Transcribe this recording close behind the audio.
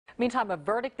Meantime, a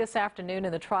verdict this afternoon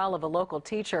in the trial of a local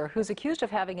teacher who's accused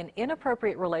of having an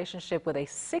inappropriate relationship with a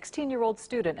 16-year-old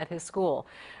student at his school.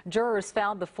 Jurors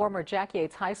found the former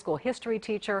Yates High School history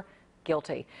teacher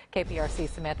guilty. KPRC's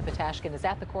Samantha Patashkin is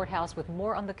at the courthouse with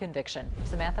more on the conviction.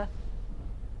 Samantha?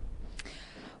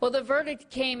 Well, the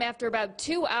verdict came after about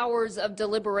 2 hours of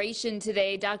deliberation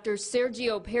today. Dr.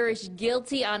 Sergio Parrish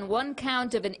guilty on one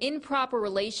count of an improper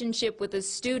relationship with a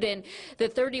student. The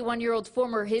 31-year-old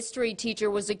former history teacher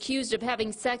was accused of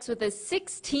having sex with a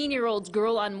 16-year-old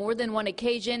girl on more than one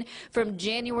occasion from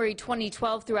January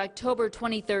 2012 through October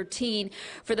 2013.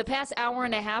 For the past hour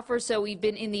and a half or so, we've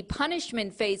been in the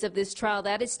punishment phase of this trial.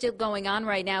 That is still going on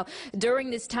right now. During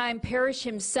this time, Parrish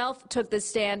himself took the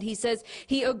stand. He says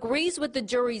he agrees with the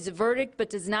jury's verdict but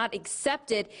does not accept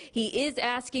it. He is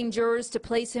asking jurors to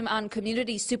place him on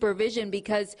community supervision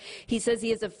because he says he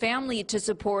has a family to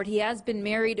support. He has been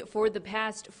married for the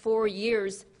past 4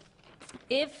 years.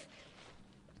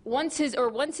 Once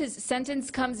his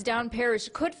sentence comes down, Parrish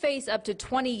could face up to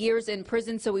 20 years in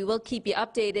prison, so we will keep you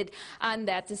updated on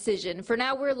that decision. For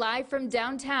now, we're live from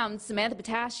downtown. Samantha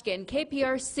Patashkin,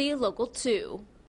 KPRC Local 2.